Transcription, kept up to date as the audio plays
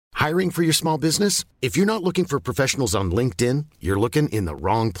Hiring for your small business? If you're not looking for professionals on LinkedIn, you're looking in the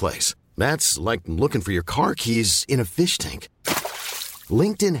wrong place. That's like looking for your car keys in a fish tank.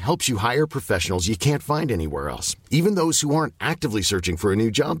 LinkedIn helps you hire professionals you can't find anywhere else, even those who aren't actively searching for a new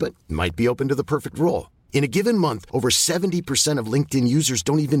job but might be open to the perfect role. In a given month, over 70% of LinkedIn users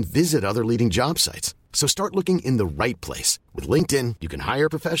don't even visit other leading job sites. So start looking in the right place. With LinkedIn, you can hire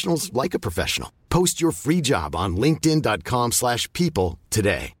professionals like a professional. Post your free job on linkedin.com/people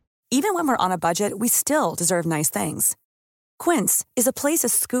today. Even when we're on a budget, we still deserve nice things. Quince is a place to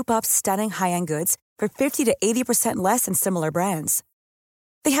scoop up stunning high-end goods for 50 to 80% less than similar brands.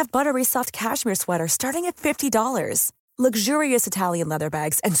 They have buttery soft cashmere sweaters starting at $50, luxurious Italian leather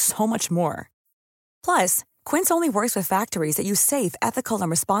bags, and so much more. Plus, Quince only works with factories that use safe, ethical, and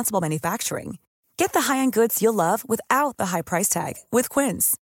responsible manufacturing. Get the high-end goods you'll love without the high price tag with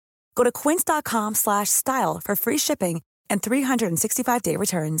Quince. Go to quince.com/style for free shipping and 365-day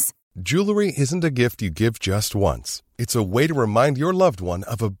returns. Jewelry isn't a gift you give just once. It's a way to remind your loved one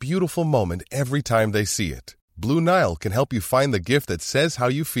of a beautiful moment every time they see it. Blue Nile can help you find the gift that says how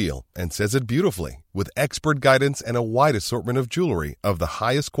you feel and says it beautifully, with expert guidance and a wide assortment of jewelry of the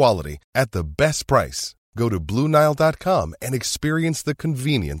highest quality at the best price. Go to BlueNile.com and experience the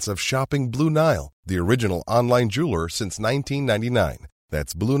convenience of shopping Blue Nile, the original online jeweler since 1999.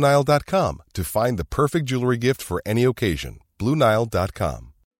 That's BlueNile.com to find the perfect jewelry gift for any occasion. BlueNile.com.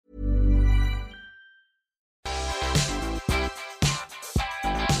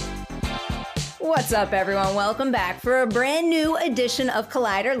 What's up, everyone? Welcome back for a brand new edition of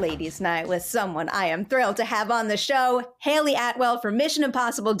Collider Ladies Night with someone I am thrilled to have on the show, Hayley Atwell for Mission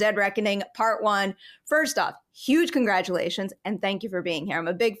Impossible Dead Reckoning Part 1. First off, huge congratulations and thank you for being here. I'm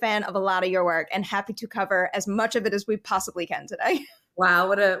a big fan of a lot of your work and happy to cover as much of it as we possibly can today. Wow,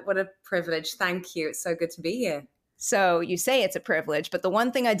 what a privilege. Thank you. It's so good to be here. So you say it's a privilege, but the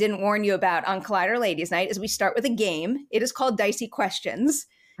one thing I didn't warn you about on Collider Ladies Night is we start with a game. It is called Dicey Questions.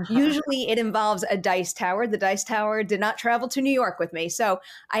 Usually it involves a dice tower. The dice tower did not travel to New York with me. So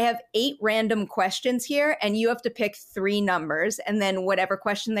I have 8 random questions here, and you have to pick 3 numbers. And then whatever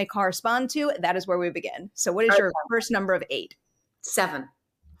question they correspond to, that is where we begin. So what is your first number of 8? 7.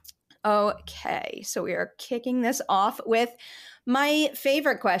 Okay, so we are kicking this off with my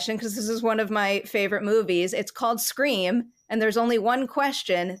favorite question, because this is one of my favorite movies. It's called Scream, and there's only one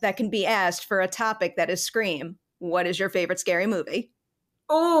question that can be asked for a topic that is Scream. What is your favorite scary movie?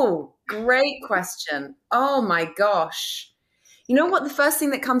 Oh, great question. Oh my gosh. You know what? The first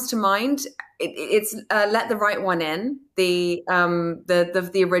thing that comes to mind, it's Let the Right One In, the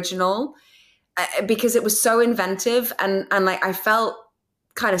original, because it was so inventive and like I felt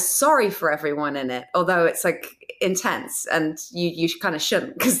kind of sorry for everyone in it, although it's like intense and you kind of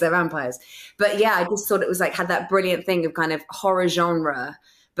shouldn't because they're vampires. But yeah, I just thought it was like had that brilliant thing of kind of horror genre,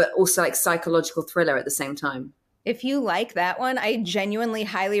 but also like psychological thriller at the same time. If you like that one, I genuinely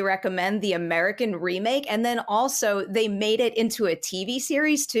highly recommend the American remake. And then also they made it into a TV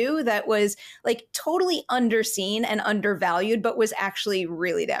series too that was like totally underseen and undervalued, but was actually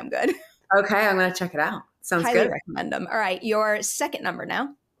really damn good. Okay, I'm going to check it out. Sounds highly good. Recommend them. All right, your second number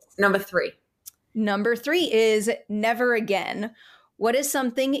now. Number 3. Number 3 is Never Again. What is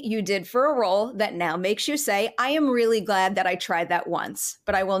something you did for a role that now makes you say, I am really glad that I tried that once,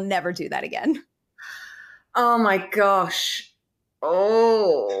 but I will never do that again? Oh my gosh.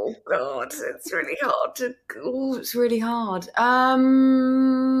 Oh God, it's really hard to. Oh, it's really hard.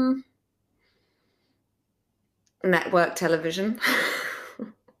 Network television.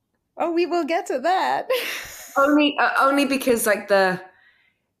 Oh, we will get to that. only because like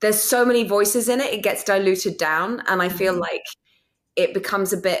there's so many voices in it, it gets diluted down, and I feel like it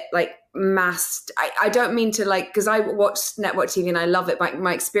becomes a bit like masked. I don't mean to like, because I watched network TV and I love it, but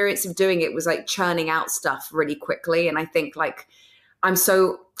my experience of doing it was like churning out stuff really quickly. And I think like I'm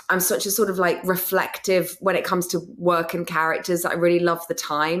such a sort of like reflective when it comes to work and characters. I really love the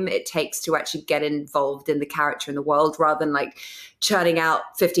time it takes to actually get involved in the character and the world rather than like churning out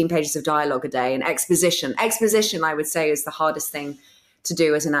 15 pages of dialogue a day. And exposition, I would say, is the hardest thing to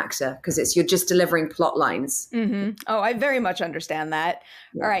do as an actor, because you're just delivering plot lines. Mm-hmm. Oh, I very much understand that.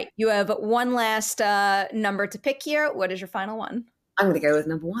 Yeah. All right. You have one last number to pick here. What is your final one? I'm going to go with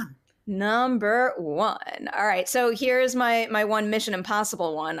number 1. Number 1. All right. So here's my one Mission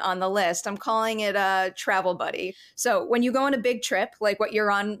Impossible one on the list. I'm calling it a travel buddy. So when you go on a big trip, like what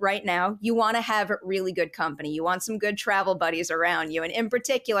you're on right now, you want to have really good company. You want some good travel buddies around you. And in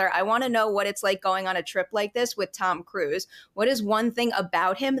particular, I want to know what it's like going on a trip like this with Tom Cruise. What is one thing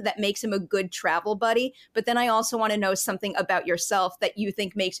about him that makes him a good travel buddy? But then I also want to know something about yourself that you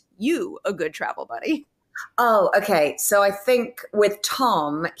think makes you a good travel buddy. Oh, okay. So I think with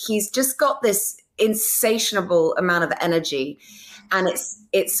Tom, he's just got this insatiable amount of energy, and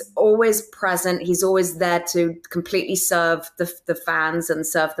it's always present. He's always there to completely serve the fans and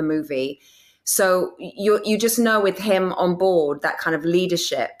serve the movie. So you just know with him on board, that kind of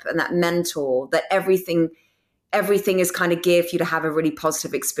leadership and that mentor, that everything is kind of geared for you to have a really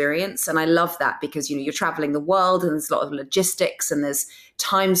positive experience. And I love that because, you're traveling the world and there's a lot of logistics and there's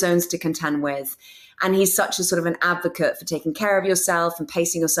time zones to contend with. And he's such a sort of an advocate for taking care of yourself and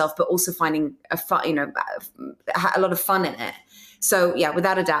pacing yourself, but also finding a lot of fun in it. So yeah,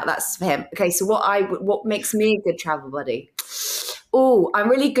 without a doubt, that's for him. Okay. So what makes me a good travel buddy? Oh, I'm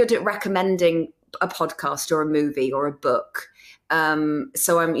really good at recommending a podcast or a movie or a book.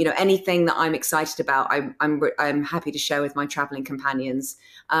 So I'm, anything that I'm excited about, I'm happy to share with my traveling companions.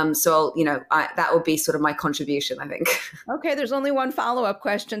 So that would be sort of my contribution, I think. Okay, there's only one follow-up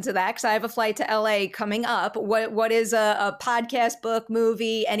question to that because I have a flight to LA coming up. What is a podcast, book,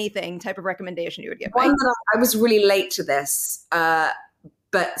 movie, anything type of recommendation you would give? One that I was really late to this,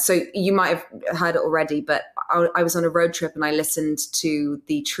 but so you might have heard it already. But I was on a road trip and I listened to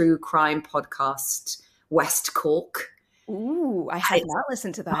the true crime podcast West Cork. Ooh, I have not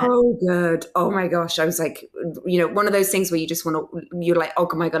listened to that. Oh, good. Oh my gosh. I was like, one of those things where you just you're like, oh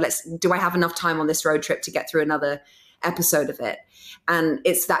my God, do I have enough time on this road trip to get through another episode of it? And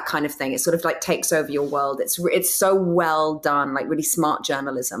it's that kind of thing. It sort of like takes over your world. It's so well done, like really smart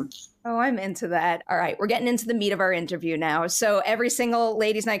journalism. Oh, I'm into that. All right, we're getting into the meat of our interview now. So every single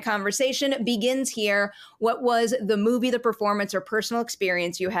Ladies Night conversation begins here. What was the movie, the performance, or personal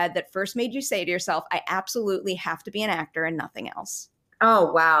experience you had that first made you say to yourself, I absolutely have to be an actor and nothing else?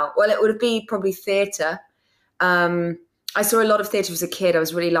 Oh, wow. Well, it would be probably theatre. I saw a lot of theatre as a kid. I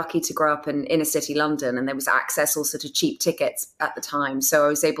was really lucky to grow up in inner city London, and there was access also to cheap tickets at the time. So I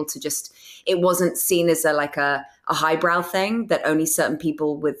was able to it wasn't seen as a highbrow thing that only certain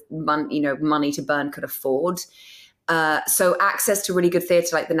people with money to burn could afford. So access to really good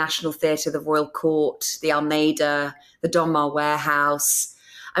theatre like the National Theatre, the Royal Court, the Almeida, the Donmar Warehouse.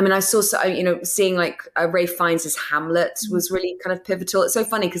 I mean, I saw, seeing like Ralph Fiennes' Hamlet was really kind of pivotal. It's so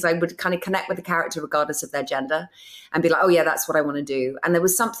funny because I would kind of connect with the character regardless of their gender and be like, oh yeah, that's what I want to do. And there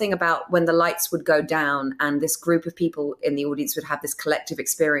was something about when the lights would go down and this group of people in the audience would have this collective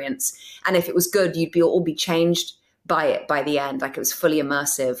experience. And if it was good, you'd all be changed by it by the end. Like it was fully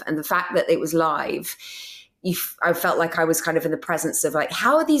immersive. And the fact that it was live, I felt like I was kind of in the presence of like,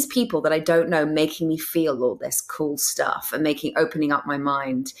 how are these people that I don't know making me feel all this cool stuff and opening up my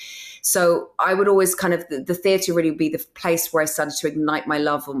mind? So I would always the theatre really would be the place where I started to ignite my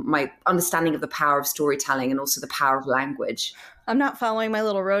love or my understanding of the power of storytelling and also the power of language. I'm not following my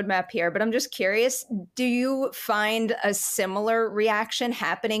little roadmap here, but I'm just curious, do you find a similar reaction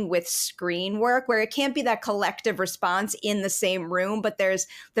happening with screen work where it can't be that collective response in the same room, but there's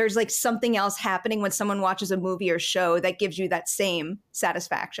like something else happening when someone watches a movie or show that gives you that same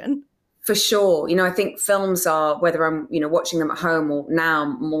satisfaction? For sure. I think films are, whether I'm, watching them at home or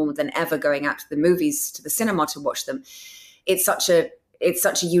now more than ever going out to the movies, to the cinema to watch them, it's such a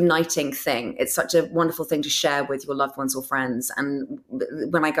uniting thing. It's such a wonderful thing to share with your loved ones or friends. And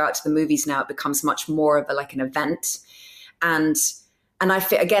when I go out to the movies now, it becomes much more of an event. And I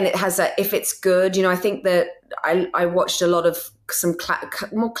feel, again, it has if it's good, I think that I watched a lot of some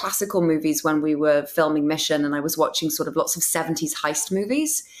more classical movies when we were filming Mission, and I was watching sort of lots of 70s heist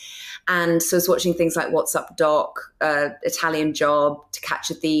movies. And so I was watching things like What's Up, Doc, Italian Job, To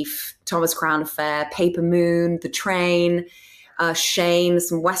Catch a Thief, Thomas Crown Affair, Paper Moon, The Train, Shane,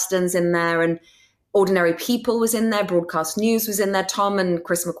 some Westerns in there, and Ordinary People was in there, Broadcast News was in there. Tom and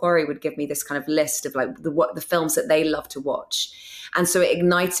Chris McQuarrie would give me this kind of list of like the films that they love to watch. And so it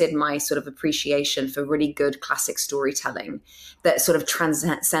ignited my sort of appreciation for really good classic storytelling that sort of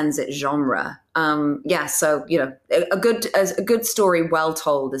transcends its genre. So, a good story well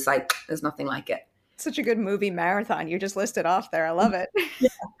told is like, there's nothing like it. Such a good movie marathon. You just listed off there. I love it. Yeah.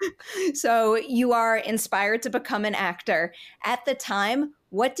 So you are inspired to become an actor. At the time,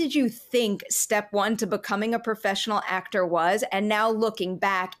 what did you think step one to becoming a professional actor was? And now looking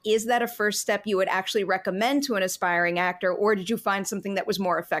back, is that a first step you would actually recommend to an aspiring actor, or did you find something that was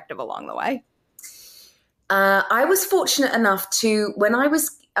more effective along the way? I was fortunate enough to, when I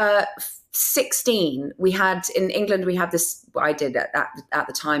was 16, in England, we had this, I did at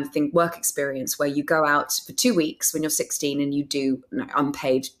the time, work experience where you go out for 2 weeks when you're 16 and you do an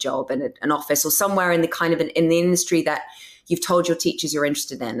unpaid job in an office or somewhere in the in the industry that you've told your teachers you're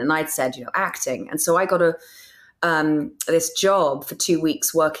interested in. And I'd said, acting. And so I got this job for 2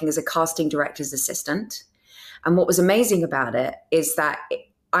 weeks working as a casting director's assistant. And what was amazing about it is that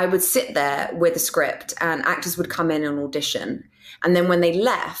I would sit there with a script and actors would come in and audition. And then when they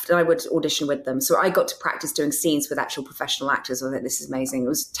left, I would audition with them. So I got to practice doing scenes with actual professional actors. I thought, this is amazing. It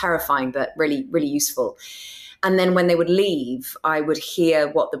was terrifying, but really, really useful. And then when they would leave, I would hear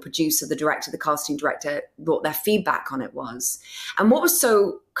what the producer, the director, the casting director, what their feedback on it was. And what was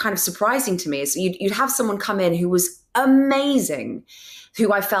so kind of surprising to me is you'd have someone come in who was amazing,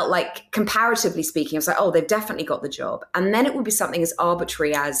 who I felt like, comparatively speaking, I was like, oh, they've definitely got the job. And then it would be something as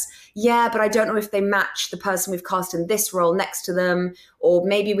arbitrary as, yeah, but I don't know if they match the person we've cast in this role next to them, or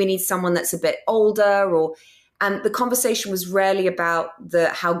maybe we need someone that's a bit older, and the conversation was rarely about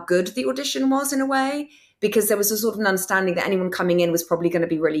how good the audition was in a way, because there was a sort of an understanding that anyone coming in was probably going to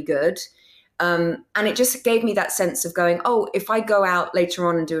be really good. And it just gave me that sense of going, oh, if I go out later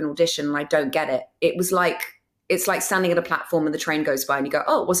on and do an audition and I don't get it, it's like standing at a platform and the train goes by and you go,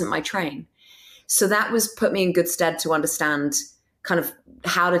 oh, it wasn't my train. So that put me in good stead to understand kind of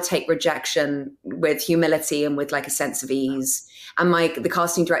how to take rejection with humility and with like a sense of ease. And the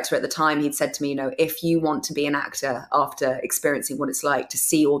casting director at the time, he'd said to me, if you want to be an actor after experiencing what it's like to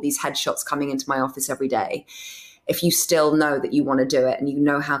see all these headshots coming into my office every day, if you still know that you want to do it and you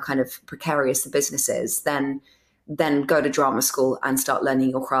know how kind of precarious the business is, then go to drama school and start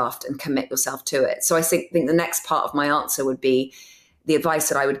learning your craft and commit yourself to it. So I think the next part of my answer would be, the advice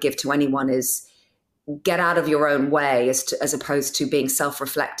that I would give to anyone is get out of your own way as opposed to being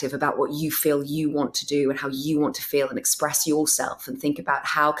self-reflective about what you feel you want to do and how you want to feel and express yourself, and think about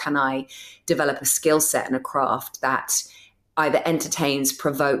how can I develop a skill set and a craft that either entertains,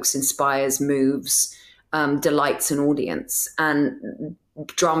 provokes, inspires, moves, delights an audience. And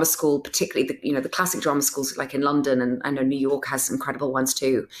drama school, particularly the classic drama schools like in London, and I know New York has some incredible ones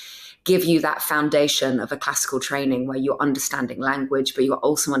too, give you that foundation of a classical training where you're understanding language, but you're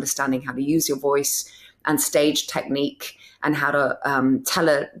also understanding how to use your voice and stage technique and how to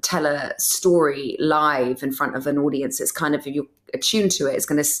tell a story live in front of an audience. It's kind of, if you're attuned to it, it's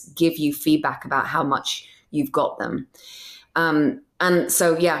going to give you feedback about how much you've got them. And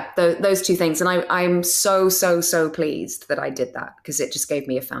so, yeah, those two things. And I'm so, so, so pleased that I did that, because it just gave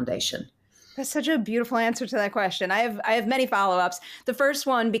me a foundation. That's such a beautiful answer to that question. I have many follow-ups. The first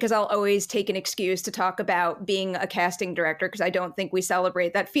one, because I'll always take an excuse to talk about being a casting director, because I don't think we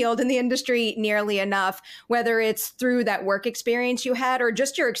celebrate that field in the industry nearly enough, whether it's through that work experience you had or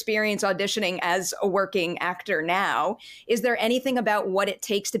just your experience auditioning as a working actor now. Is there anything about what it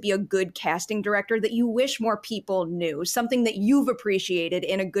takes to be a good casting director that you wish more people knew? Something that you've appreciated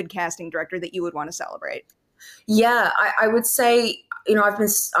in a good casting director that you would want to celebrate? Yeah, I would say,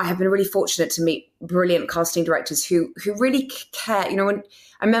 I have been really fortunate to meet brilliant casting directors who really care. When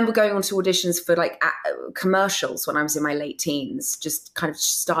I remember going on to auditions for like commercials when I was in my late teens, just kind of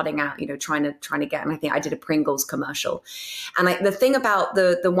starting out, trying to get. And I think I did a Pringles commercial. And the thing about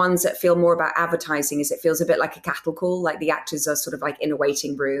the ones that feel more about advertising is it feels a bit like a cattle call. Like the actors are sort of like in a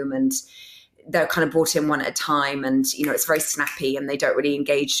waiting room and they're kind of brought in one at a time, and it's very snappy and they don't really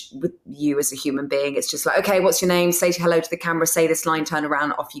engage with you as a human being. It's just like, okay, what's your name? Say hello to the camera, say this line, turn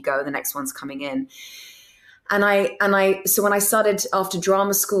around, off you go. The next one's coming in. So when I started after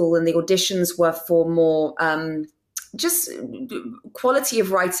drama school, and the auditions were for more just quality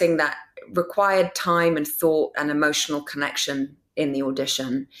of writing that required time and thought and emotional connection in the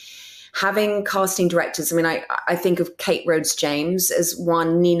audition. Having casting directors, I think of Kate Rhodes James as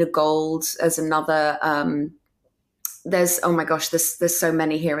one, Nina Gold as another. There's there's so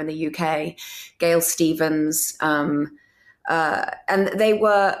many here in the UK. Gail Stevens, and they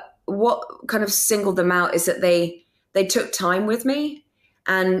were, what kind of singled them out is that they took time with me,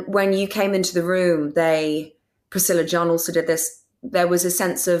 and when you came into the room, Priscilla John also did this. There was a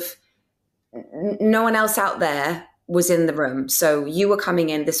sense of no one else out there was in the room. So you were coming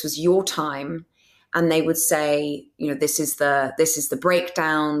in, this was your time. And they would say, this is the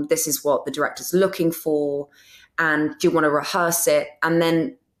breakdown. This is what the director's looking for. And do you want to rehearse it? And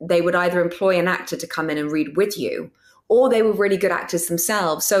then they would either employ an actor to come in and read with you, or they were really good actors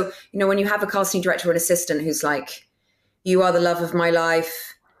themselves. So, when you have a casting director or an assistant who's like, you are the love of my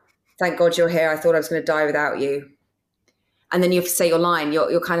life. Thank God you're here. I thought I was going to die without you. And then you have to say your line,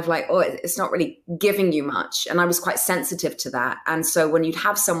 you're kind of like, oh, it's not really giving you much. And I was quite sensitive to that. And so when you'd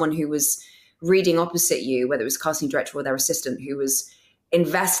have someone who was reading opposite you, whether it was casting director or their assistant, who was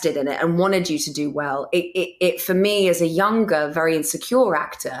invested in it and wanted you to do well, it for me as a younger, very insecure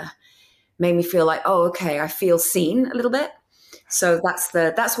actor, made me feel like, oh, okay, I feel seen a little bit. So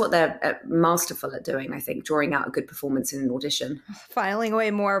that's what they're masterful at doing, I think, drawing out a good performance in an audition. Filing away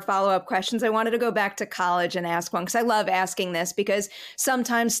more follow-up questions. I wanted to go back to college and ask one, because I love asking this, because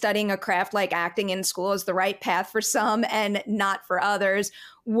sometimes studying a craft like acting in school is the right path for some and not for others.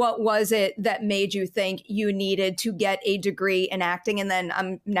 what was it that made you think you needed to get a degree in acting? And then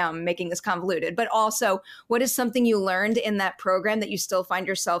I'm making this convoluted, but also what is something you learned in that program that you still find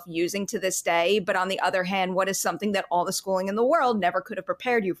yourself using to this day? But on the other hand, what is something that all the schooling in the world never could have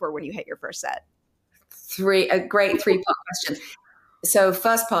prepared you for when you hit your first set? A great three-part question. So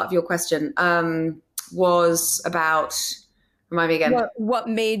first part of your question was about, remind me again. What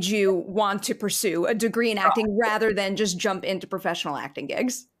made you want to pursue a degree in acting rather than just jump into professional acting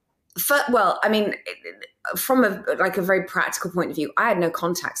gigs? Well, I mean, from a very practical point of view, I had no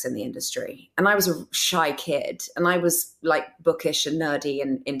contacts in the industry, and I was a shy kid, and I was like bookish and nerdy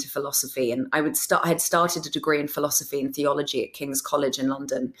and into philosophy. And I had started a degree in philosophy and theology at King's College in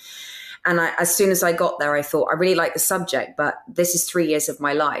London. And as soon as I got there, I thought, I really like the subject, but this is 3 years of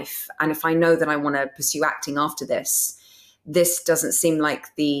my life. And if I know that I want to pursue acting after this doesn't seem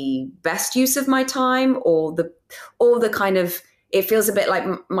like the best use of my time, or the kind of, it feels a bit like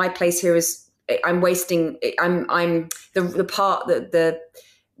my place here is I'm wasting, I'm the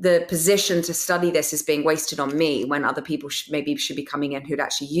position to study this is being wasted on me when other people should be coming in who'd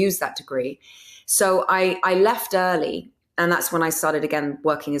actually use that degree. So I left early, and that's when I started again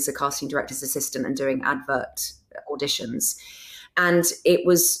working as a casting director's assistant and doing advert auditions. And it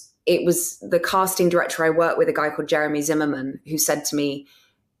was the casting director I worked with, a guy called Jeremy Zimmerman, who said to me,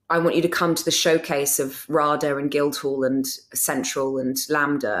 I want you to come to the showcase of RADA and Guildhall and Central and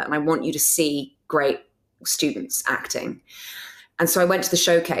Lambda, and I want you to see great students acting. And so I went to the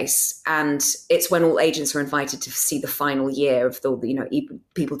showcase, and it's when all agents are invited to see the final year of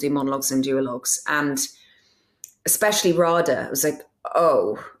people do monologues and duologues. And especially RADA, I was like,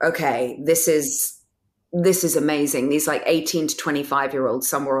 oh, okay, this is amazing. These like 18 to 25-year-olds,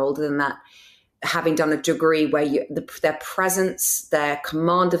 some were older than that, having done a degree where their presence, their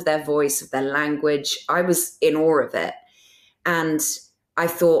command of their voice, of their language, I was in awe of it. And I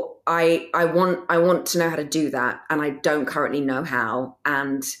thought, I want to know how to do that. And I don't currently know how.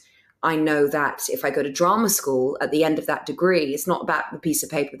 And I know that if I go to drama school at the end of that degree, it's not about the piece of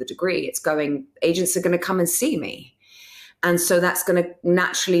paper, the degree, agents are going to come and see me. And so that's going to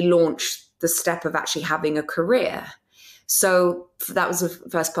naturally launch the step of actually having a career. So that was the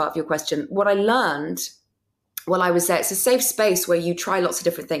first part of your question. What I learned while I was there, it's a safe space where you try lots of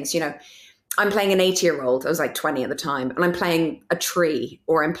different things. I'm playing an 80-year-old. I was like 20 at the time, and I'm playing a tree,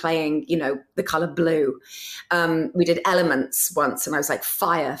 or I'm playing, the color blue. We did elements once, and I was like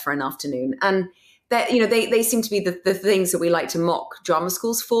fire for an afternoon. And that, they seem to be the things that we like to mock drama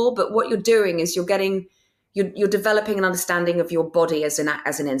schools for. But what you're doing is you're developing an understanding of your body as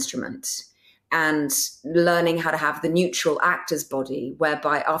an instrument, and learning how to have the neutral actor's body,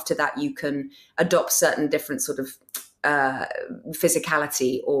 whereby after that you can adopt certain different sort of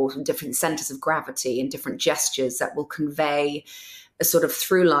physicality or different centers of gravity and different gestures that will convey a sort of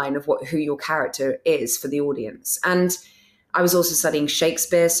through line of who your character is for the audience. And I was also studying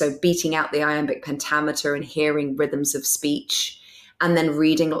Shakespeare, so beating out the iambic pentameter and hearing rhythms of speech, and then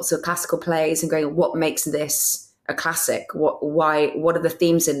reading lots of classical plays and going, what makes this a classic? What are the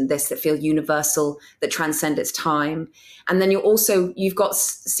themes in this that feel universal, that transcend its time? And then you've got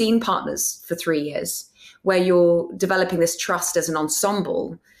scene partners for 3 years, where you're developing this trust as an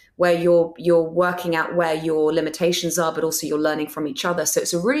ensemble, where you're working out where your limitations are, but also you're learning from each other. So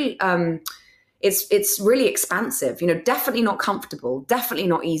it's a really it's really expansive. Definitely not comfortable, definitely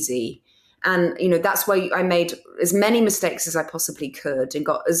not easy. And, that's why I made as many mistakes as I possibly could and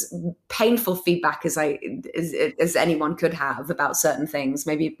got as painful feedback as anyone could have about certain things.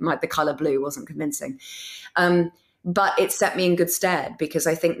 Maybe the color blue wasn't convincing. But it set me in good stead, because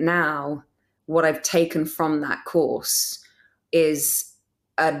I think now what I've taken from that course is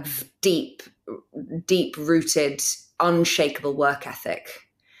a deep, deep rooted, unshakable work ethic,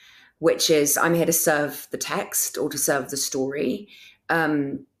 which is I'm here to serve the text or to serve the story.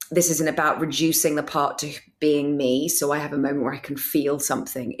 This isn't about reducing the part to being me, so I have a moment where I can feel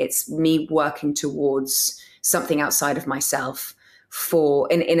something. It's me working towards something outside of myself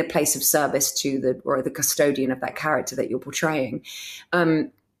in a place of service to the custodian of that character that you're portraying.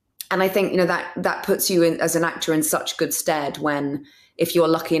 And I think, that puts you as an actor in such good stead if you're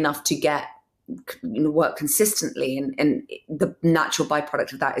lucky enough to get work consistently, and the natural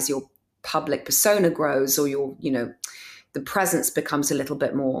byproduct of that is your public persona grows, or the presence becomes a little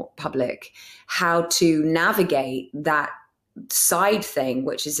bit more public, how to navigate that side thing,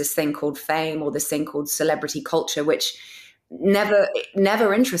 which is this thing called fame or this thing called celebrity culture, which never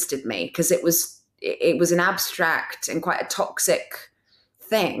interested me, because it was an abstract and quite a toxic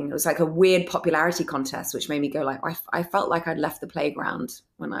thing. It was like a weird popularity contest, which made me go like, I felt like I'd left the playground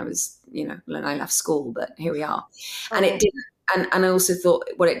when I was, when I left school, but here we are. And it didn't. and I also thought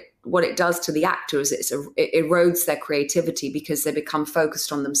what it does to the actor is it erodes their creativity because they become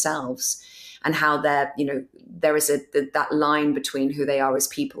focused on themselves and how they're, there is that line between who they are as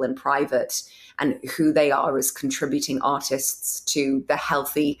people in private and who they are as contributing artists to the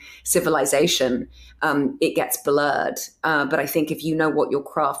healthy civilization. It gets blurred. But I think if you know what your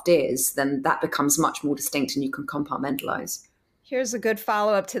craft is, then that becomes much more distinct and you can compartmentalize. Here's a good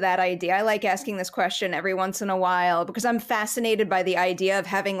follow-up to that idea. I like asking this question every once in a while because I'm fascinated by the idea of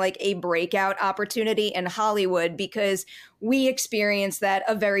having like a breakout opportunity in Hollywood, because we experience that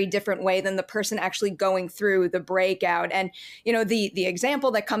a very different way than the person actually going through the breakout. And, the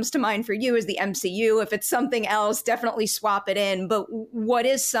example that comes to mind for you is the MCU. If it's something else, definitely swap it in. But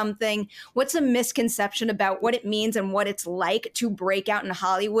what's a misconception about what it means and what it's like to break out in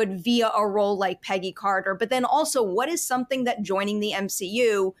Hollywood via a role like Peggy Carter? But then also, what is something that joining the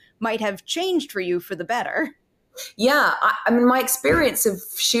MCU might have changed for you for the better? Yeah, I mean, my experience of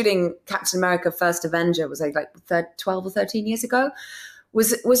shooting Captain America: First Avenger was like 12 or 13 years ago.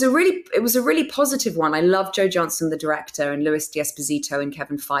 Was a really positive one. I love Joe Johnston, the director, and Louis D'Esposito and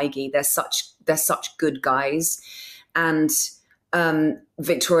Kevin Feige. They're such good guys, and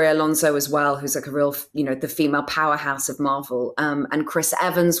Victoria Alonso as well, who's like a real, the female powerhouse of Marvel. And Chris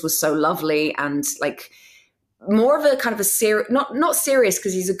Evans was so lovely and like more of a kind of a serious, not serious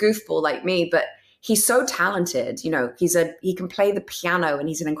because he's a goofball like me, but he's so talented. He can play the piano and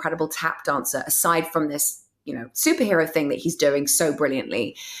he's an incredible tap dancer aside from this, superhero thing that he's doing so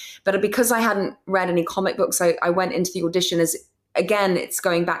brilliantly. But because I hadn't read any comic books, I went into the audition as, again, it's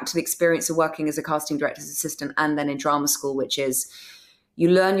going back to the experience of working as a casting director's assistant and then in drama school, which is you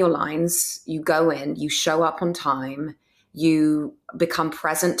learn your lines, you go in, you show up on time, you become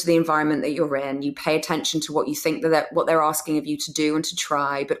present to the environment that you're in, you pay attention to what you think what they're asking of you to do and to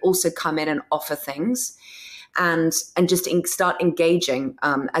try, but also come in and offer things and just start engaging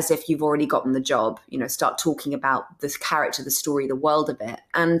as if you've already gotten the job, start talking about this character, the story, the world of it.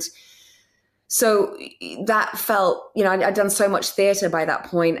 And so that felt, I'd done so much theater by that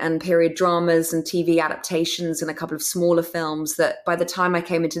point and period dramas and TV adaptations and a couple of smaller films that by the time I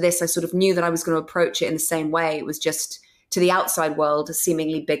came into this, I sort of knew that I was going to approach it in the same way. It was just, to the outside world, a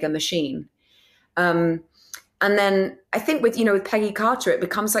seemingly bigger machine. And then I think with Peggy Carter, it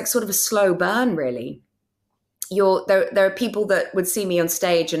becomes like sort of a slow burn, really. There are people that would see me on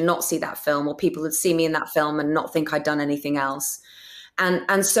stage and not see that film, or people that see me in that film and not think I'd done anything else.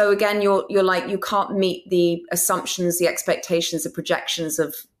 And so again, you're like, you can't meet the assumptions, the expectations, the projections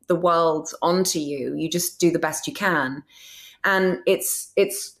of the world onto you. You just do the best you can. And it's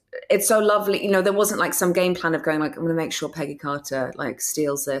so lovely. There wasn't like some game plan of going like, I'm going to make sure Peggy Carter like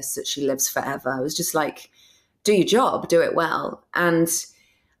steals this, that she lives forever. It was just like, do your job, do it well. And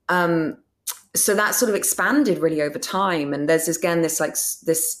so that sort of expanded really over time. And there's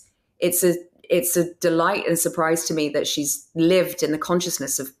it's a delight and surprise to me that she's lived in the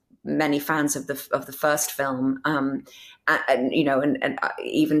consciousness of many fans of the first film, and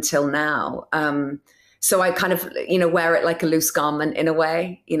even till now. So I kind of, wear it like a loose garment in a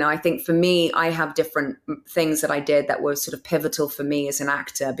way. I think for me, I have different things that I did that were sort of pivotal for me as an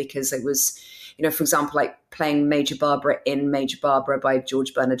actor, because it was, for example, like playing Major Barbara in Major Barbara by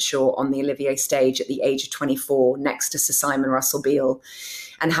George Bernard Shaw on the Olivier stage at the age of 24 next to Sir Simon Russell Beale,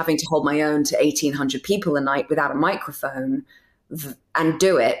 and having to hold my own to 1,800 people a night without a microphone and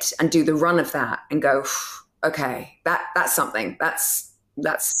do it and do the run of that and go, okay, that's something. That's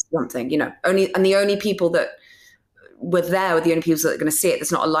something, the only people that were there were the only people that are going to see it.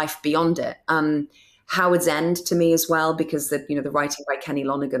 There's not a life beyond it. Howard's End to me as well, because the writing by Kenny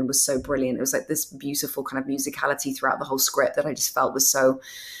Lonergan was so brilliant. It was like this beautiful kind of musicality throughout the whole script that I just felt was so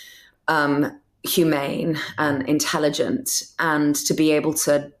humane and intelligent. And to be able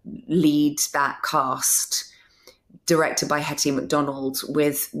to lead that cast, directed by Hetty MacDonald,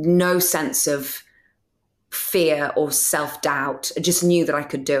 with no sense of fear or self-doubt. I just knew that I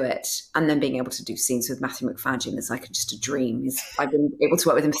could do it. And then being able to do scenes with Matthew McFadden is like just a dream. I've been able to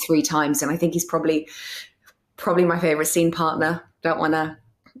work with him 3 times, and I think he's probably my favorite scene partner. But I'm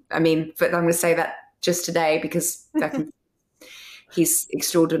going to say that just today because he's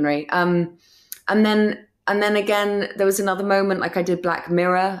extraordinary. And then again, there was another moment, like I did Black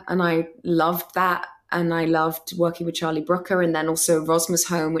Mirror, and I loved that. And I loved working with Charlie Brooker, and then also Rosmer's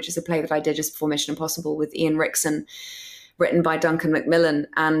Home, which is a play that I did just before Mission Impossible with Ian Rickson, written by Duncan Macmillan.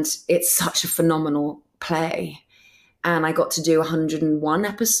 And it's such a phenomenal play. And I got to do 101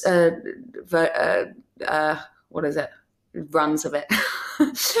 runs of it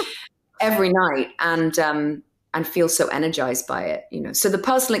every night. And and feel so energized by it, So the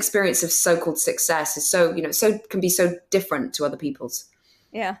personal experience of so-called success is can be so different to other people's.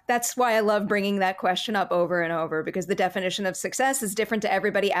 Yeah, that's why I love bringing that question up over and over, because the definition of success is different to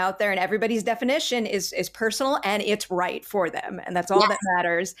everybody out there, and everybody's definition is personal and it's right for them. And that's all that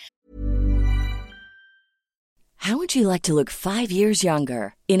matters. How would you like to look 5 years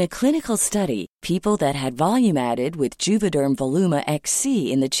younger? In a clinical study, people that had volume added with Juvederm Voluma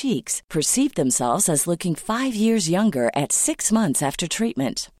XC in the cheeks perceived themselves as looking 5 years younger at 6 months after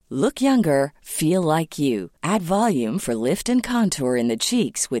treatment. Look younger, feel like you. Add volume for lift and contour in the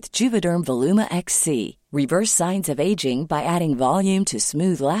cheeks with Juvederm Voluma XC. Reverse signs of aging by adding volume to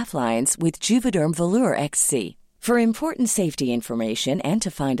smooth laugh lines with Juvederm Volure XC. For important safety information and to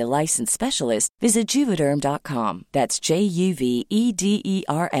find a licensed specialist, visit Juvederm.com. That's JUVEDERM.com.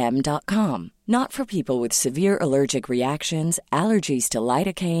 Not for people with severe allergic reactions, allergies to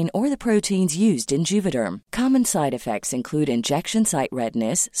lidocaine, or the proteins used in Juvederm. Common side effects include injection site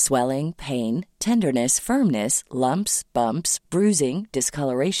redness, swelling, pain, tenderness, firmness, lumps, bumps, bruising,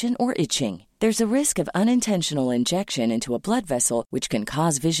 discoloration, or itching. There's a risk of unintentional injection into a blood vessel, which can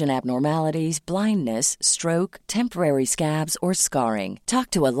cause vision abnormalities, blindness, stroke, temporary scabs, or scarring.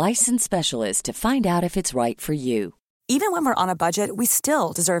 Talk to a licensed specialist to find out if it's right for you. Even when we're on a budget, we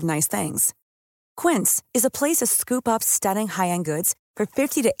still deserve nice things. Quince is a place to scoop up stunning high-end goods for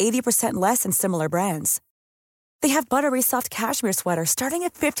 50 to 80% less than similar brands. They have buttery soft cashmere sweaters starting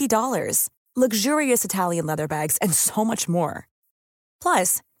at $50, luxurious Italian leather bags, and so much more.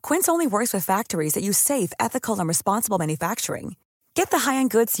 Plus, Quince only works with factories that use safe, ethical, and responsible manufacturing. Get the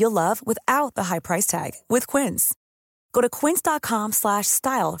high-end goods you'll love without the high price tag with Quince. Go to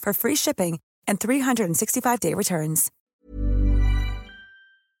quince.com/style for free shipping and 365-day returns.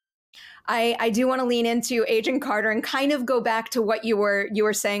 I do want to lean into Agent Carter and kind of go back to what you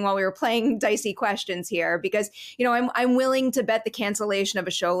were saying while we were playing dicey questions here, because I'm willing to bet the cancellation of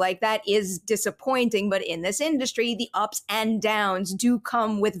a show like that is disappointing, but in this industry, the ups and downs do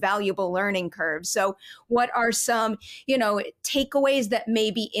come with valuable learning curves. So what are some takeaways that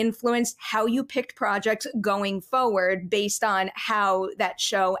maybe influenced how you picked projects going forward based on how that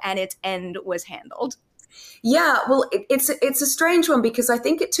show and its end was handled? Yeah, well, it's a strange one, because I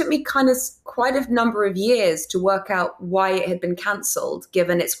think it took me quite a number of years to work out why it had been cancelled,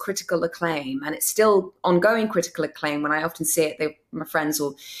 given its critical acclaim, and it's still ongoing critical acclaim. When I often see it, my friends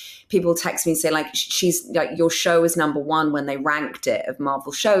or people text me and say, like, she's like, your show is number one when they ranked it of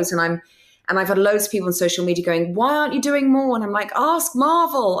Marvel shows, and I've had loads of people on social media going, why aren't you doing more? And I'm like, ask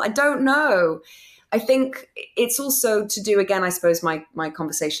Marvel. I don't know. I think it's also to do, again, I suppose my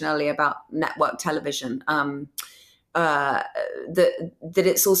conversation earlier about network television, that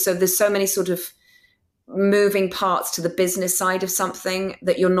it's also, there's so many sort of moving parts to the business side of something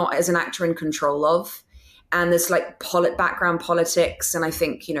that you're not as an actor in control of. And there's like background politics. And I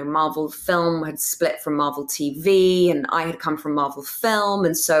think, Marvel Film had split from Marvel TV, and I had come from Marvel Film.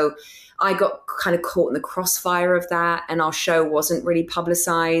 And so I got kind of caught in the crossfire of that, and our show wasn't really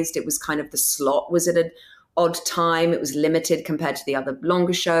publicized. It was kind of, the slot was at an odd time. It was limited compared to the other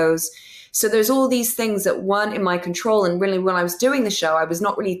longer shows. So there's all these things that weren't in my control. And really, when I was doing the show, I was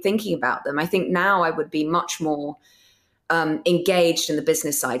not really thinking about them. I think now I would be much more engaged in the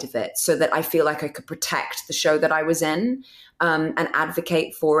business side of it, so that I feel like I could protect the show that I was in, and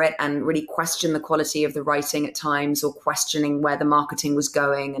advocate for it, and really question the quality of the writing at times, or questioning where the marketing was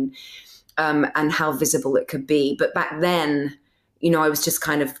going, and how visible it could be. But back then, I was just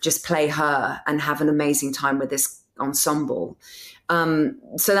kind of just play her and have an amazing time with this ensemble.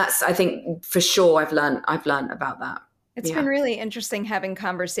 So that's, I think, for sure, I've learned about that. It's been really interesting having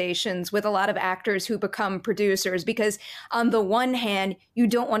conversations with a lot of actors who become producers, because on the one hand, you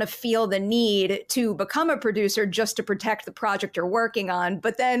don't want to feel the need to become a producer just to protect the project you're working on.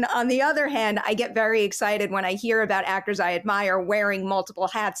 But then on the other hand, I get very excited when I hear about actors I admire wearing multiple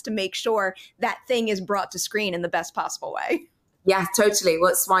hats to make sure that thing is brought to screen in the best possible way. Yeah, totally. Well,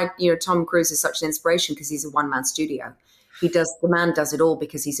 that's why, Tom Cruise is such an inspiration, because he's a one-man studio. The man does it all,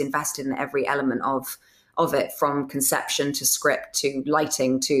 because he's invested in every element of it, from conception to script to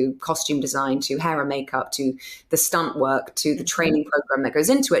lighting to costume design to hair and makeup to the stunt work to the training program that goes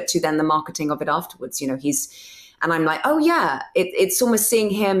into it to then the marketing of it afterwards. And I'm like, oh yeah, it's almost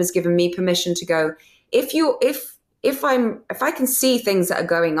seeing him has given me permission to go, if I can see things that are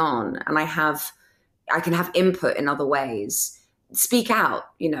going on, and I can have input in other ways, speak out,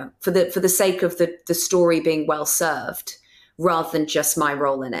 for the sake of the story being well served, rather than just my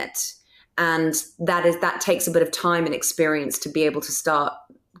role in it. And that takes a bit of time and experience to be able to start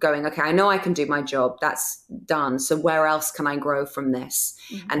going, okay, I know I can do my job. That's done. So where else can I grow from this?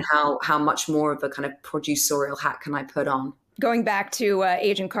 And how much more of a kind of producerial hat can I put on? Going back to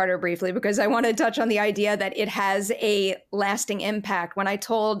Agent Carter briefly, because I want to touch on the idea that it has a lasting impact. When I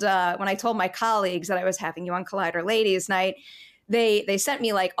told my colleagues that I was having you on Collider Ladies Night, they sent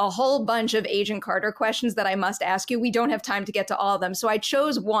me like a whole bunch of Agent Carter questions that I must ask you. We don't have time to get to all of them. So I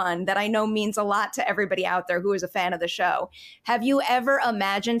chose one that I know means a lot to everybody out there who is a fan of the show. Have you ever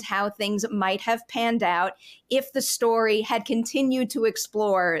imagined how things might have panned out if the story had continued to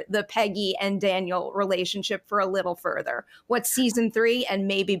explore the Peggy and Daniel relationship for a little further? What season 3 and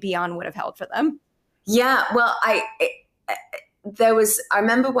maybe beyond would have held for them? Yeah, well, I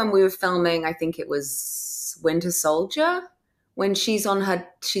remember when we were filming, I think it was Winter Soldier, when she's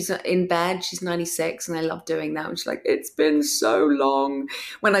in bed, she's 96, and I love doing that. And she's like, it's been so long.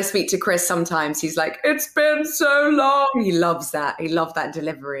 When I speak to Chris, sometimes he's like, it's been so long. He loves that. He loved that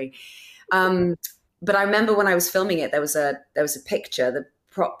delivery. But I remember when I was filming it, there was a picture. The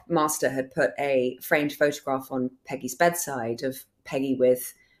prop master had put a framed photograph on Peggy's bedside of Peggy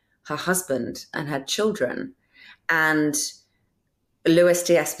with her husband and her children. And Louis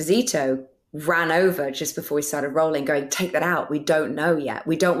D'Esposito ran over just before we started rolling going, take that out. We don't know yet.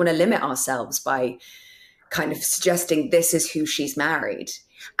 We don't want to limit ourselves by kind of suggesting this is who she's married.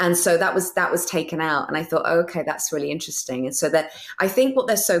 And so that was taken out. And I thought, oh, okay, that's really interesting. And so that I think what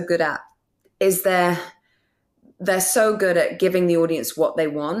they're so good at is they're so good at giving the audience what they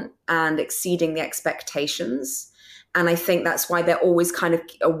want and exceeding the expectations. And I think that's why they're always kind of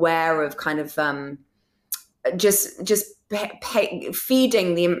aware of kind of just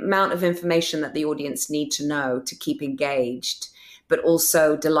feeding the amount of information that the audience need to know to keep engaged, but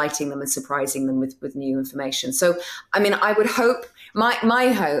also delighting them and surprising them with new information. So, I mean, I would hope, my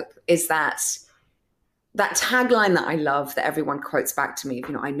hope is that tagline that I love, that everyone quotes back to me,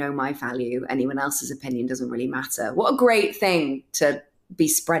 I know my value, anyone else's opinion doesn't really matter. What a great thing to be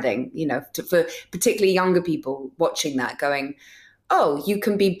spreading, for particularly younger people watching that, going, oh, you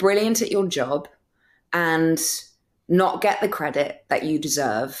can be brilliant at your job and not get the credit that you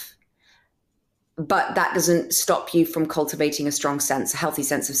deserve, but that doesn't stop you from cultivating a healthy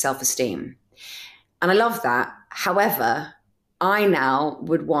sense of self-esteem. And I love that. However, I now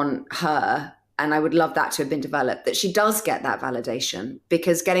would want her, and I would love that to have been developed, that she does get that validation,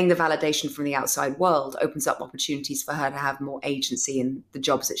 because getting the validation from the outside world opens up opportunities for her to have more agency in the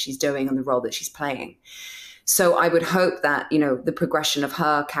jobs that she's doing and the role that she's playing. So I would hope that, the progression of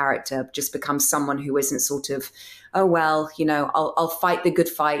her character just becomes someone who isn't sort of, oh, well, I'll fight the good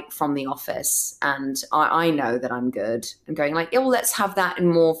fight from the office. And I know that I'm good. And going like, well, let's have that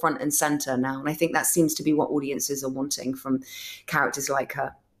in more front and center now. And I think that seems to be what audiences are wanting from characters like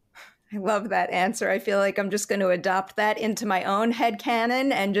her. I love that answer. I feel like I'm just going to adopt that into my own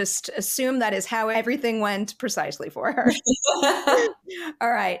headcanon and just assume that is how everything went precisely for her.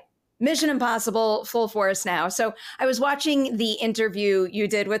 All right. Mission Impossible, full force now. So I was watching the interview you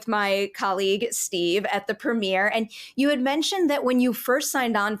did with my colleague, Steve, at the premiere, and you had mentioned that when you first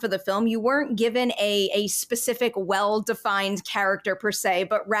signed on for the film, you weren't given a specific, well-defined character per se,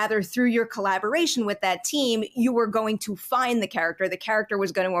 but rather through your collaboration with that team, you were going to find the character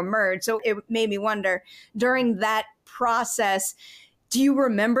was going to emerge. So it made me wonder, during that process, do you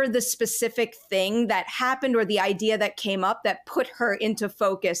remember the specific thing that happened or the idea that came up that put her into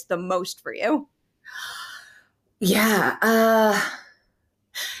focus the most for you? Yeah. I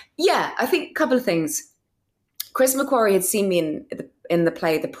think a couple of things. Chris McQuarrie had seen me in the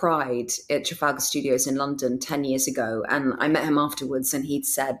play The Pride at Trafalgar Studios in London 10 years ago. And I met him afterwards, and he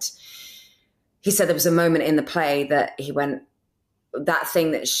said there was a moment in the play that he went, that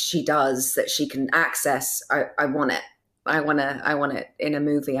thing that she does that she can access, I want it. I want it in a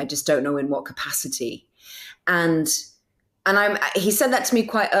movie. I just don't know in what capacity. And he said that to me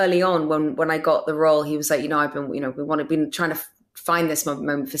quite early on when I got the role. He was like, I've been trying to find this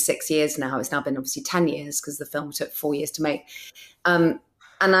moment for 6 years now. It's now been obviously 10 years because the film took 4 years to make. And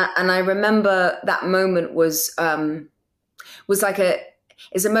I remember that moment was like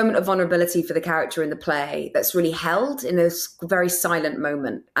is a moment of vulnerability for the character in the play that's really held in this very silent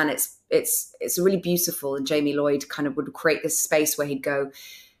moment. And it's really beautiful. And Jamie Lloyd kind of would create this space where he'd go,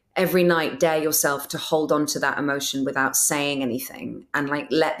 every night, dare yourself to hold on to that emotion without saying anything, and like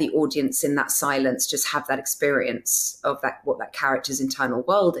let the audience in that silence just have that experience of what that character's internal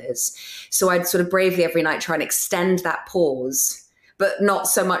world is. So I'd sort of bravely every night try and extend that pause, but not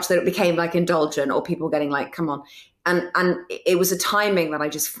so much that it became like indulgent or people getting like, come on. And it was a timing that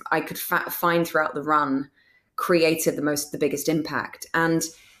I could find throughout the run created the biggest impact. And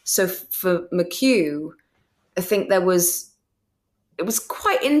so for McHugh, I think there was was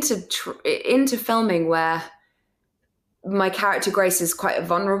quite into filming where my character Grace is quite a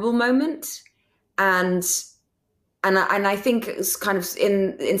vulnerable moment, and I think it was kind of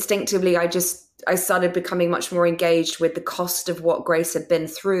instinctively I started becoming much more engaged with the cost of what Grace had been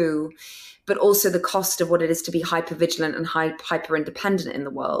through, but also the cost of what it is to be hyper vigilant and hyper independent in the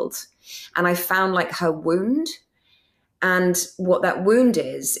world. And I found like her wound, and what that wound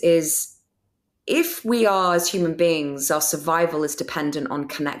is if we are as human beings, our survival is dependent on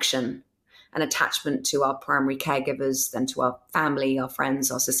connection and attachment to our primary caregivers, then to our family, our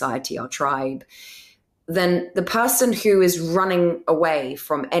friends, our society, our tribe, then the person who is running away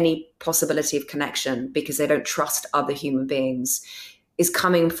from any possibility of connection because they don't trust other human beings is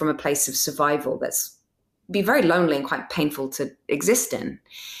coming from a place of survival that's be very lonely and quite painful to exist in.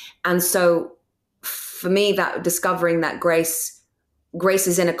 And so for me, that discovering that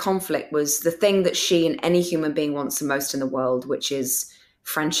Grace's inner conflict was the thing that she and any human being wants the most in the world, which is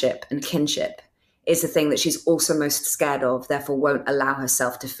friendship and kinship, is the thing that she's also most scared of, therefore won't allow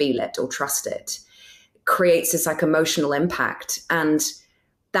herself to feel it or trust it, creates this like emotional impact. And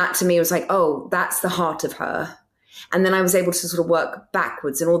that to me was like, oh, that's the heart of her. And then I was able to sort of work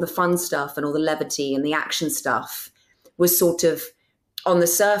backwards, and all the fun stuff and all the levity and the action stuff was sort of on the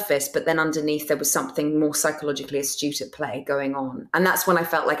surface, but then underneath there was something more psychologically astute at play going on. And that's when I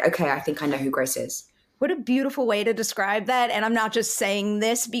felt like, okay, I think I know who Grace is. What a beautiful way to describe that. And I'm not just saying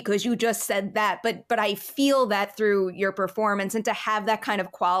this because you just said that, but I feel that through your performance, and to have that kind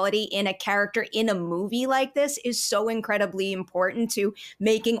of quality in a character in a movie like this is so incredibly important to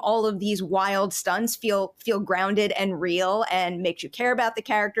making all of these wild stunts feel grounded and real, and makes you care about the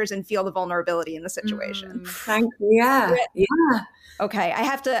characters and feel the vulnerability in the situation. Thank you. Yeah. Okay, I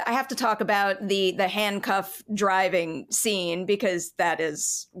have to talk about the handcuff driving scene, because that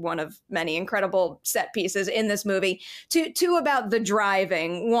is one of many incredible set pieces in this movie. Two about the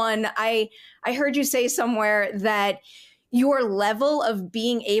driving. One, I heard you say somewhere that your level of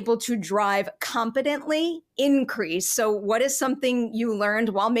being able to drive competently increased. So what is something you learned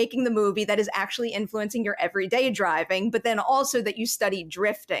while making the movie that is actually influencing your everyday driving, but then also that you studied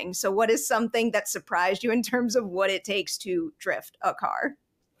drifting? So what is something that surprised you in terms of what it takes to drift a car?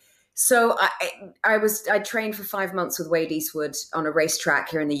 So I trained for 5 months with Wade Eastwood on a racetrack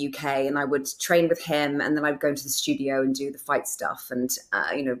here in the UK, and I would train with him, and then I'd go into the studio and do the fight stuff and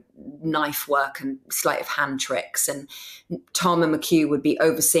knife work and sleight of hand tricks. And Tom and McHugh would be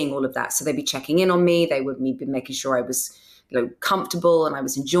overseeing all of that, so they'd be checking in on me. They would be making sure I was comfortable and I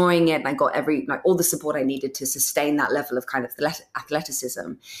was enjoying it, and I got all the support I needed to sustain that level of kind of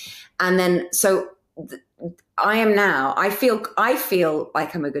athleticism. And then I feel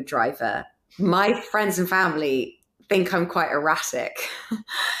like I'm a good driver. My friends and family think I'm quite erratic. And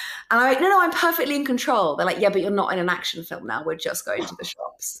I'm like, no, I'm perfectly in control. They're like, yeah, but you're not in an action film now. We're just going to the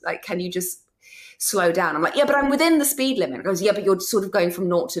shops. Like, can you just slow down? I'm like, yeah, but I'm within the speed limit. It goes, yeah, but you're sort of going from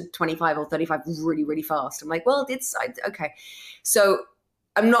 0 to 25 or 35 really, really fast. I'm like, well, okay. So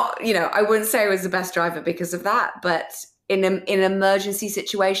I'm not, I wouldn't say I was the best driver because of that, but in an emergency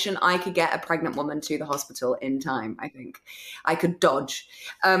situation, I could get a pregnant woman to the hospital in time. I think I could dodge.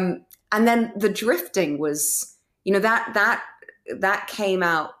 And then the drifting was, that came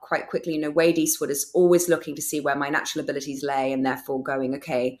out quite quickly. Wade Eastwood is always looking to see where my natural abilities lay, and therefore going,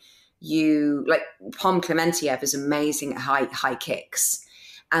 okay, Pom Klementiev is amazing at high kicks.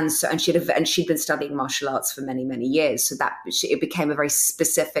 And she'd been studying martial arts for many, many years. So it became a very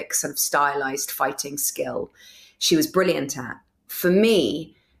specific sort of stylized fighting skill she was brilliant at. For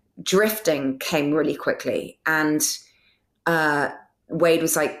me, drifting came really quickly. And Wade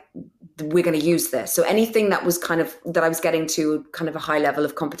was like, we're going to use this. So anything that was that I was getting to kind of a high level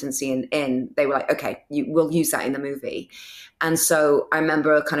of competency in, they were like, okay, we'll use that in the movie. And so I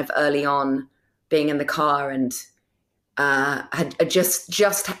remember kind of early on being in the car and had just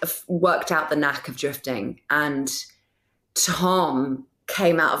worked out the knack of drifting. And Tom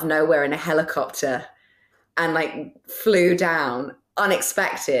came out of nowhere in a helicopter and flew down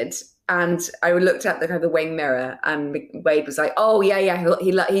unexpected. And I looked at the kind of the wing mirror, and Wade was like, oh yeah.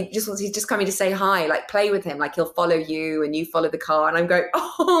 He's just coming to say hi, play with him. He'll follow you and you follow the car. And I'm going,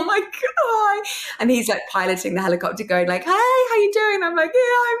 oh my God. And he's piloting the helicopter going hey, how you doing? I'm like, yeah,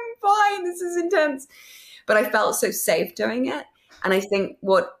 I'm fine. This is intense. But I felt so safe doing it. And I think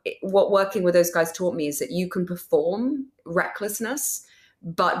what working with those guys taught me is that you can perform recklessness,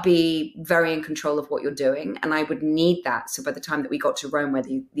 but be very in control of what you're doing. And I would need that. So by the time that we got to Rome, where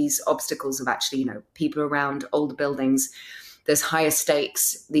these obstacles of actually, people around older buildings, there's higher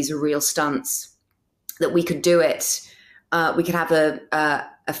stakes, these are real stunts, that we could do it. We could have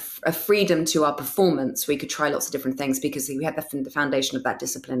a freedom to our performance. We could try lots of different things because we had the foundation of that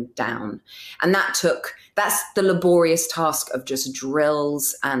discipline down. And that's the laborious task of just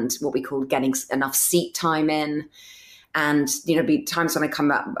drills and what we call getting enough seat time in. And, be times when I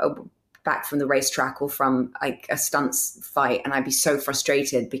come back from the racetrack or from like a stunts fight, and I'd be so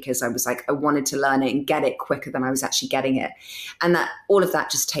frustrated because I was like, I wanted to learn it and get it quicker than I was actually getting it. And that all of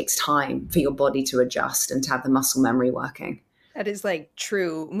that just takes time for your body to adjust and to have the muscle memory working. That is like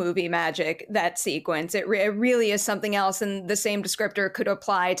true movie magic, that sequence. It really is something else. And the same descriptor could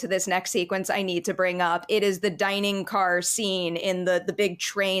apply to this next sequence I need to bring up. It is the dining car scene in the big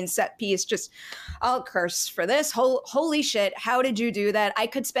train set piece. Just, I'll curse for this. Holy shit, how did you do that? I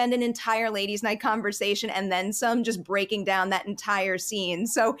could spend an entire ladies' night conversation and then some just breaking down that entire scene.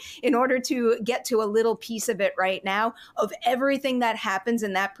 So in order to get to a little piece of it right now, of everything that happens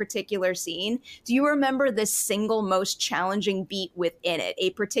in that particular scene, do you remember the single most challenging beat within it,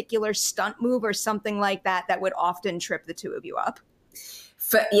 a particular stunt move or something like that would often trip the two of you up?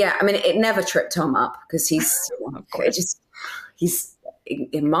 It never tripped Tom up because he's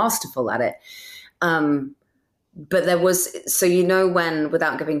masterful at it. But there was, when,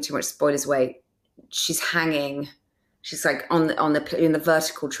 without giving too much spoilers away, she's like in the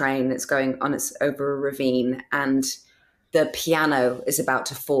vertical train that's going on, it's over a ravine, and the piano is about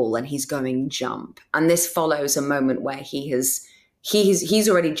to fall and he's going jump. And this follows a moment where he's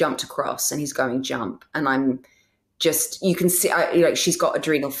already jumped across and he's going jump. And you can see, she's got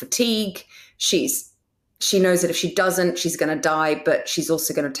adrenal fatigue. She knows that if she doesn't, she's going to die, but she's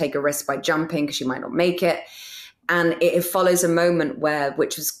also going to take a risk by jumping because she might not make it. And it follows a moment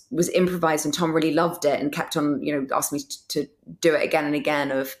which was improvised, and Tom really loved it and kept on, asked me to do it again and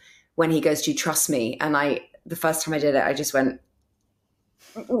again, of when he goes, "Do you trust me?" And the first time I did it, I just went,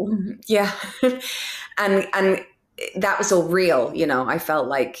 yeah. and that was all real. I felt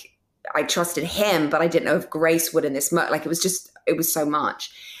like I trusted him, but I didn't know if Grace would in this much. Like, it was so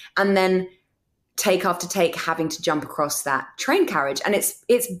much. And then take after take, having to jump across that train carriage. And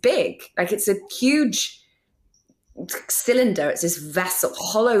it's big, like it's a huge cylinder. It's this vessel,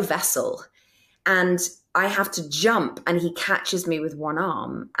 hollow vessel. And I have to jump, and he catches me with one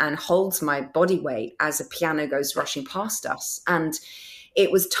arm and holds my body weight as a piano goes rushing past us. And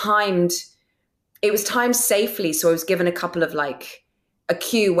it was timed safely. So I was given a couple of a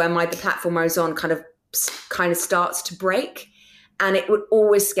cue where the platform I was on kind of starts to break. And it would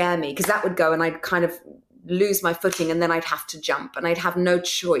always scare me because that would go and I'd kind of lose my footing, and then I'd have to jump, and I'd have no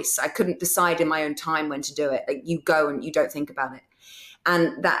choice. I couldn't decide in my own time when to do it. Like, you go and you don't think about it.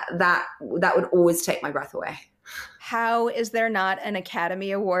 And that would always take my breath away. How is there not an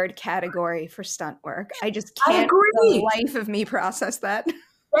Academy Award category for stunt work? I just can't for the life of me process that.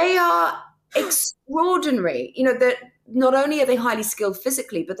 They are extraordinary. That not only are they highly skilled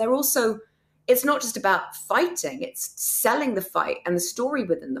physically, but they're also, it's not just about fighting, it's selling the fight and the story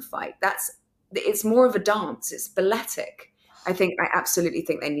within the fight. It's more of a dance. It's balletic. I absolutely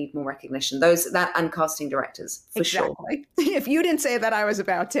think they need more recognition. That and casting directors, for sure. If you didn't say that, I was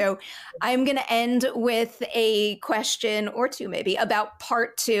about to. I'm going to end with a question or two, maybe, about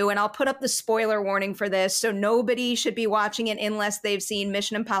part 2. And I'll put up the spoiler warning for this. So nobody should be watching it unless they've seen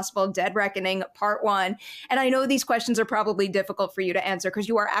Mission Impossible Dead Reckoning Part 1. And I know these questions are probably difficult for you to answer because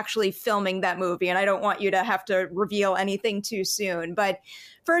you are actually filming that movie. And I don't want you to have to reveal anything too soon. But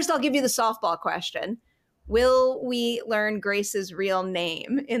first, I'll give you the softball question. Will we learn Grace's real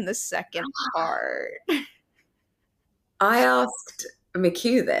name in the second part? I asked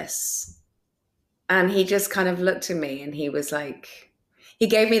McHugh this, and he just kind of looked at me, and he was like, he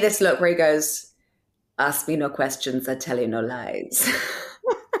gave me this look where he goes, "Ask me no questions, I tell you no lies."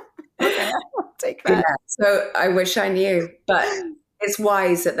 Okay, I'll take that. Yeah, so I wish I knew, but it's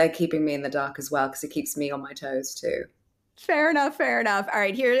wise that they're keeping me in the dark as well, because it keeps me on my toes too. Fair enough. All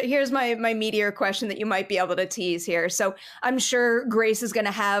right, here's my meteor question that you might be able to tease here. So I'm sure Grace is going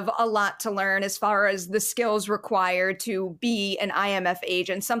to have a lot to learn as far as the skills required to be an IMF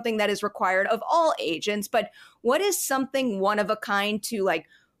agent, something that is required of all agents. But what is something one of a kind to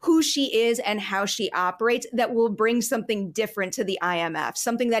who she is and how she operates that will bring something different to the IMF,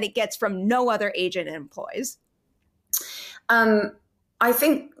 something that it gets from no other agent it employs? I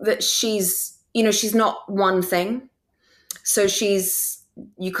think that she's not one thing. So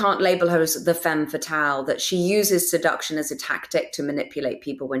you can't label her as the femme fatale, that she uses seduction as a tactic to manipulate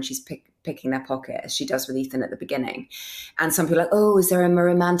people when she's picking their pocket, as she does with Ethan at the beginning. And some people are like, oh, is there a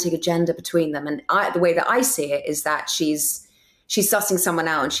romantic agenda between them? And the way that I see it is that she's sussing someone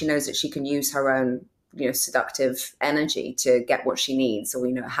out, and she knows that she can use her own, seductive energy to get what she needs, or,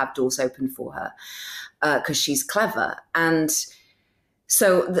 have doors open for her because she's clever. And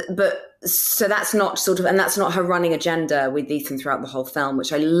So that's not sort of, and that's not her running agenda with Ethan throughout the whole film,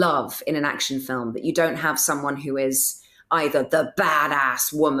 which I love in an action film, that you don't have someone who is either the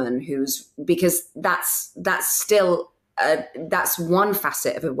badass woman because that's still, that's one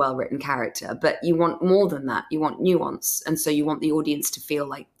facet of a well-written character, but you want more than that. You want nuance. And so you want the audience to feel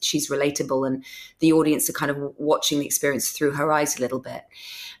like she's relatable, and the audience are kind of watching the experience through her eyes a little bit.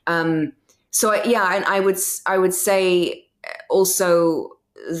 And I would say also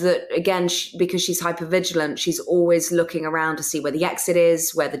that, again, because she's hypervigilant, she's always looking around to see where the exit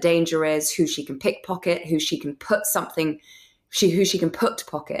is, where the danger is, who she can pickpocket, who she can put to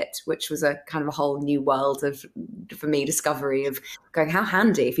pocket, which was a kind of a whole new world for me, discovery of going, how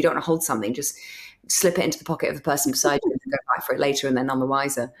handy, if you don't want to hold something, just slip it into the pocket of the person beside you and go back for it later, and they're none the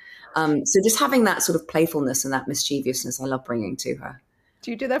wiser. So just having that sort of playfulness and that mischievousness, I love bringing to her.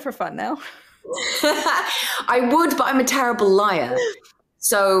 Do you do that for fun now? I would, but I'm a terrible liar.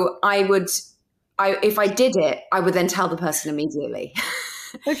 So if I did it, I would then tell the person immediately.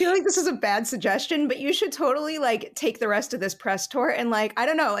 I feel like this is a bad suggestion, but you should totally like take the rest of this press tour and like, I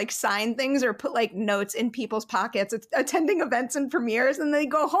don't know, like sign things or put like notes in people's pockets, attending events and premieres, and they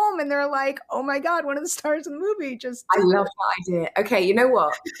go home and they're like, oh my God, one of the stars of the movie just. I love that idea. Okay, you know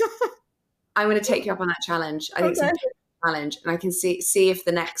what? I'm going to take you up on that challenge. I think it's a challenge, and I can see if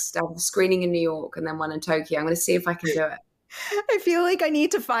the next screening in New York and then one in Tokyo, I'm going to see if I can do it. I feel like I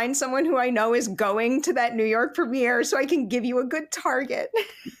need to find someone who I know is going to that New York premiere so I can give you a good target.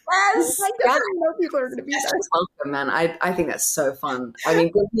 Yes. I definitely know people are going to be there. Welcome, man. I think that's so fun. I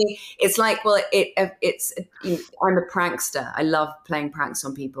mean, it's like, well, I'm a prankster. I love playing pranks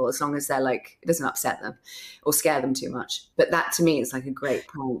on people as long as they're like, it doesn't upset them or scare them too much. But that to me is like a great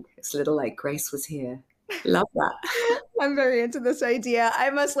prank. It's a little like Grace was here. Love that. I'm very into this idea. I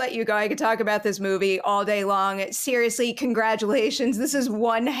must let you go. I could talk about this movie all day long. Seriously, congratulations. This is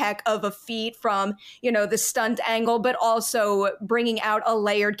one heck of a feat from, the stunt angle, but also bringing out a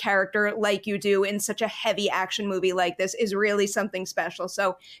layered character like you do in such a heavy action movie like this is really something special.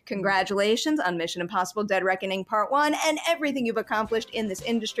 So congratulations on Mission Impossible Dead Reckoning Part 1 and everything you've accomplished in this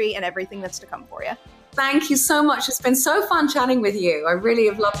industry and everything that's to come for you. Thank you so much. It's been so fun chatting with you. I really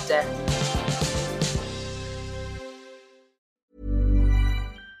have loved it.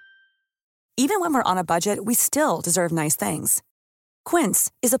 Even when we're on a budget, we still deserve nice things.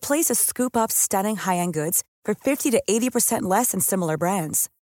 Quince is a place to scoop up stunning high-end goods for 50 to 80% less than similar brands.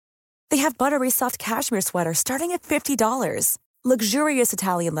 They have buttery soft cashmere sweaters starting at $50, luxurious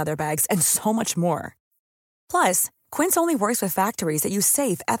Italian leather bags, and so much more. Plus, Quince only works with factories that use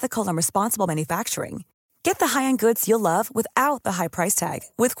safe, ethical, and responsible manufacturing. Get the high-end goods you'll love without the high price tag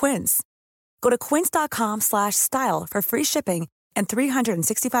with Quince. Go to quince.com/style for free shipping and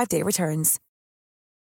 365-day returns.